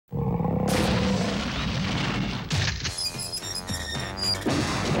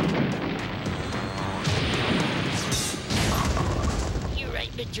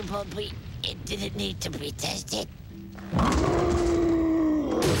Mr. Bumpy. It didn't need to be tested.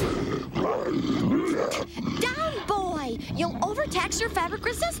 Down, boy! You'll overtax your fabric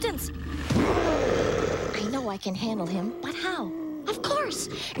resistance. I know I can handle him, but how? Of course,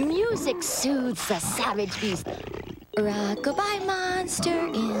 music soothes the savage beast. Rock-a-bye monster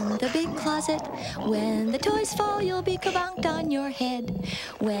in the big closet. When the toys fall, you'll be kabonked on your head.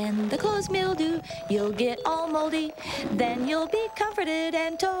 When the clothes mildew, you'll get all moldy. Then you'll be comforted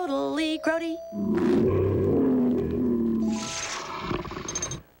and totally grody.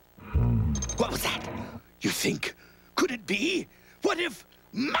 What was that? You think? Could it be? What if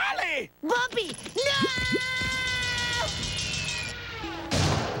Molly? Bumpy, no!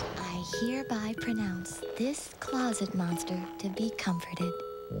 I hereby pronounce this closet monster to be comforted.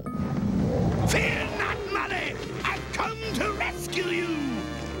 Fear not, Molly! I've come to rescue you!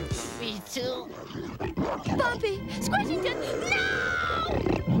 Me too. Bumpy! Squishington! No!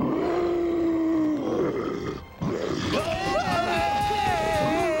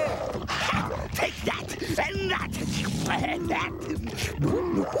 Take that! And that! And that!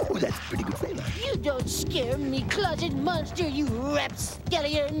 Ooh, that's pretty good flavor. You don't scare me, closet monster, you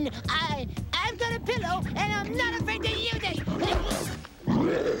rapscallion. I've got a pillow, and I'm not afraid to use it.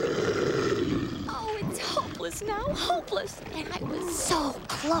 Oh, it's hopeless now, hopeless. And I was so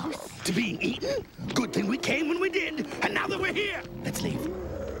close. To being eaten? Good thing we came when we did. And now that we're here, let's leave.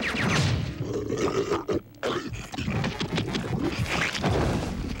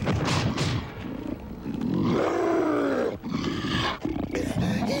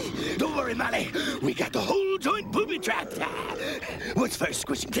 Don't worry, Molly. We got the whole joint booby-trapped. What's first,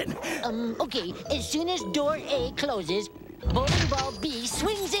 Squishington? Okay, as soon as door A closes, bowling ball B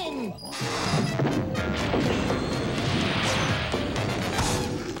swings in.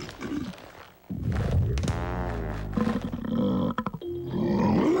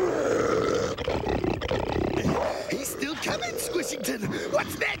 He's still coming, Squishington.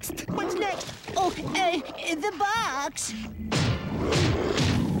 What's next? What's next? Oh, the box.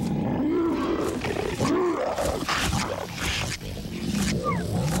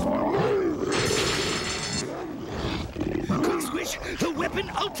 Quick, Squish, the weapon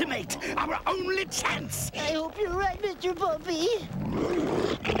ultimate, our only chance. I hope you're right, Mr. Bumpy.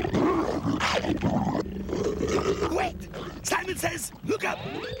 Wait! Simon says, look up.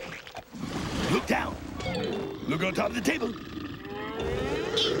 Look down. Look on top of the table.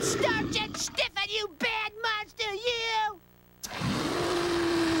 Eat starch and stiffen, you bad monster, you!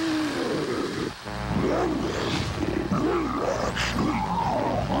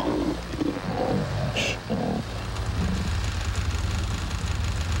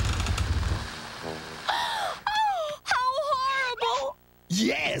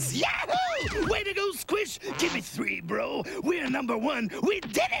 Yes, yahoo! Way to go, Squish! Give me 3, bro. We're #1. We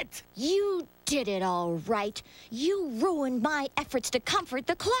did it! You did it all right. You ruined my efforts to comfort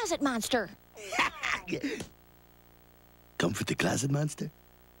the closet monster. Comfort the closet monster?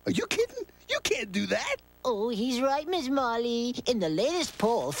 Are you kidding? You can't do that. Oh, he's right, Miss Molly. In the latest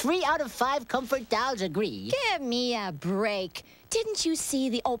poll, 3 out of 5 comfort dolls agree. Give me a break. Didn't you see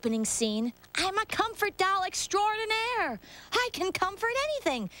the opening scene? I'm a comfort doll extraordinaire. I can comfort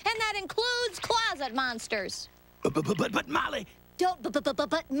anything, and that includes closet monsters. But Molly... Don't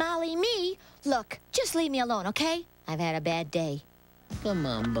but Molly me. Look, just leave me alone, okay? I've had a bad day. Come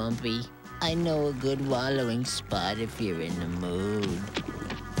on, Bumpy. I know a good wallowing spot if you're in the mood.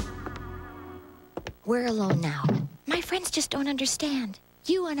 We're alone now. My friends just don't understand.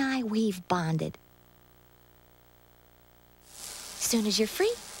 You and I, we've bonded. Soon as you're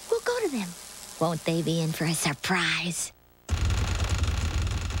free, we'll go to them. Won't they be in for a surprise?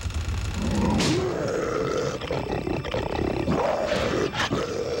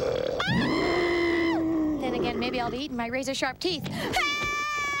 Then again, maybe I'll be eating my razor-sharp teeth.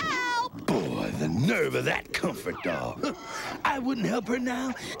 Help! Boy, the nerve of that comfort doll. I wouldn't help her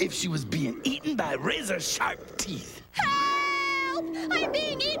now if she was being eaten by razor-sharp teeth. Help! I'm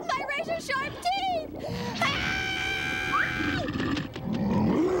being eaten by razor-sharp teeth! Help!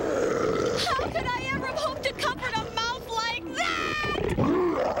 How could I ever hope to comfort a mouth like that?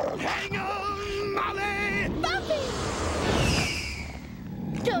 Hang on, Molly! Bumpy!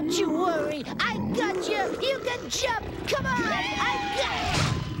 Don't you worry. I got you. You can jump. Come on. I got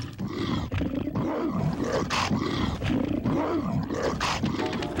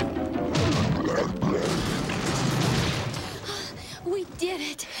We did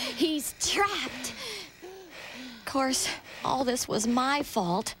it. He's trapped. Of course, all this was my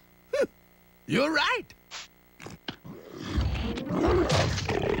fault. You're right.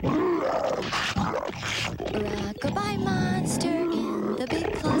 Rock-a-bye, Mom.